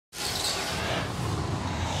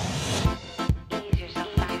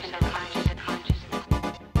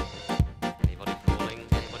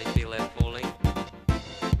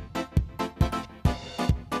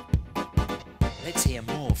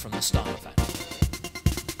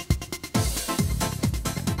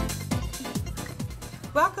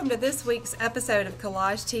Welcome to this week's episode of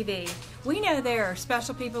Collage TV. We know there are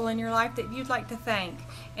special people in your life that you'd like to thank.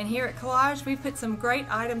 And here at Collage, we've put some great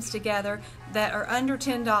items together that are under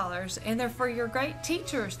 $10. And they're for your great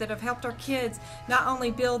teachers that have helped our kids not only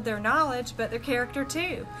build their knowledge, but their character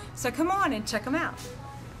too. So come on and check them out.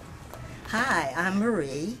 Hi, I'm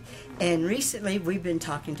Marie, and recently we've been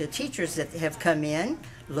talking to teachers that have come in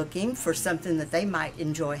looking for something that they might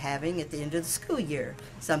enjoy having at the end of the school year,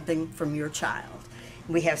 something from your child.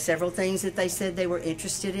 We have several things that they said they were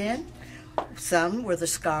interested in. Some were the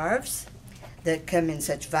scarves that come in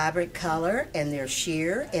such vibrant color, and they're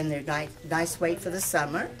sheer, and they're nice weight for the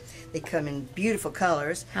summer. They come in beautiful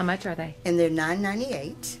colors. How much are they? And they're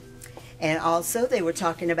 $9.98. And also they were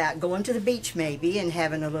talking about going to the beach maybe and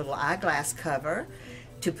having a little eyeglass cover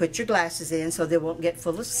to put your glasses in so they won't get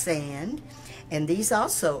full of sand. And these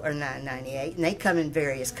also are $9.98, and they come in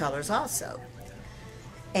various colors also.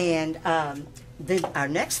 And our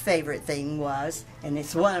next favorite thing was, and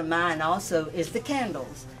it's one of mine also, is the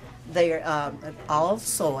candles. They're all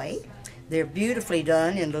soy. They're beautifully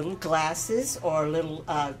done in little glasses or little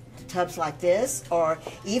tubs like this, or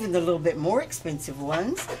even the little bit more expensive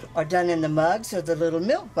ones are done in the mugs or the little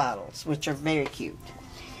milk bottles, which are very cute.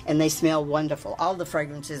 And they smell wonderful. All the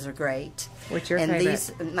fragrances are great. What's your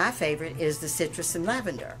favorite? My favorite is the citrus and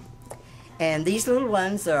lavender. And these little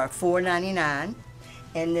ones are $4.99,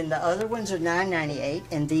 and then the other ones are $9.98,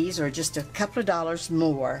 and these are just a couple of dollars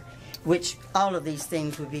more, which all of these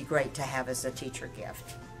things would be great to have as a teacher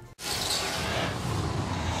gift.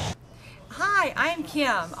 Hi, I'm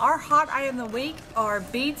Kim. Our hot item of the week are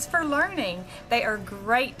beads for learning. They are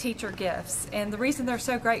great teacher gifts, and the reason they're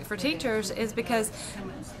so great for teachers is because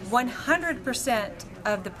 100%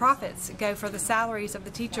 of the profits go for the salaries of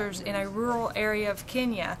the teachers in a rural area of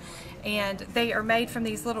Kenya, and they are made from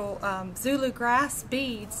these little Zulu grass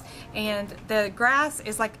beads, and the grass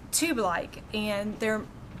is like tube-like, and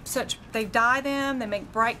they dye them, they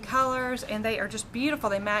make bright colors, and they are just beautiful.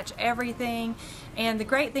 They match everything. And the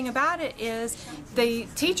great thing about it is the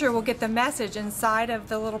teacher will get the message inside of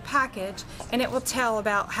the little package, and it will tell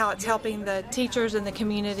about how it's helping the teachers and the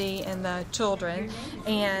community and the children,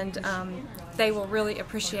 and they will really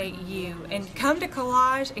appreciate you. And come to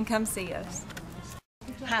Collage and come see us.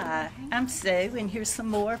 Hi, I'm Sue, and here's some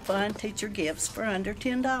more fun teacher gifts for under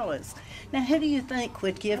 $10. Now, who do you think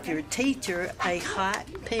would give your teacher a hot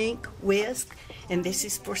pink whisk? And this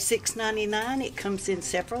is for $6.99. It comes in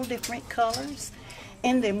several different colors.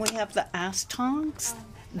 And then we have the ice tongs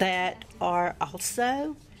that are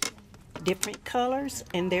also different colors,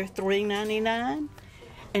 and they're $3.99.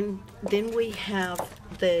 And then we have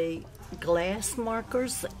the glass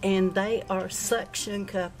markers, and they are suction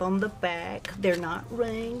cup on the back. They're not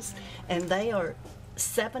rings, and they are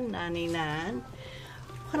 $7.99.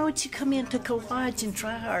 Why don't you come into Collage and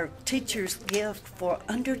try our teacher's gift for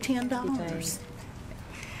under $10?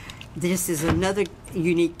 This is another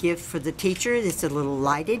unique gift for the teacher. It's a little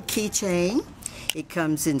lighted keychain. It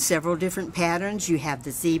comes in several different patterns. You have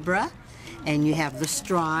the zebra, and you have the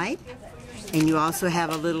stripe, and you also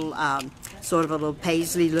have a little sort of a little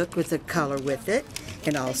paisley look with the color with it,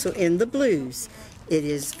 and also in the blues. It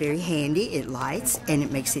is very handy, it lights, and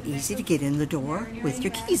it makes it easy to get in the door with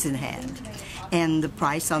your keys in hand. And the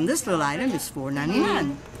price on this little item is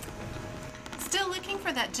 $4.99. Still looking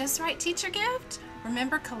for that just right teacher gift?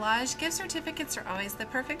 Remember, Collage gift certificates are always the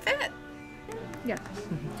perfect fit. Yeah.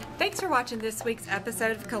 Thanks for watching this week's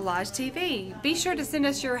episode of Collage TV. Be sure to send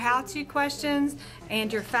us your how-to questions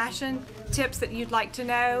and your fashion tips that you'd like to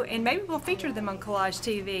know, and maybe we'll feature them on Collage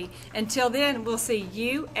TV. Until then, we'll see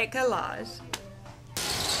you at Collage.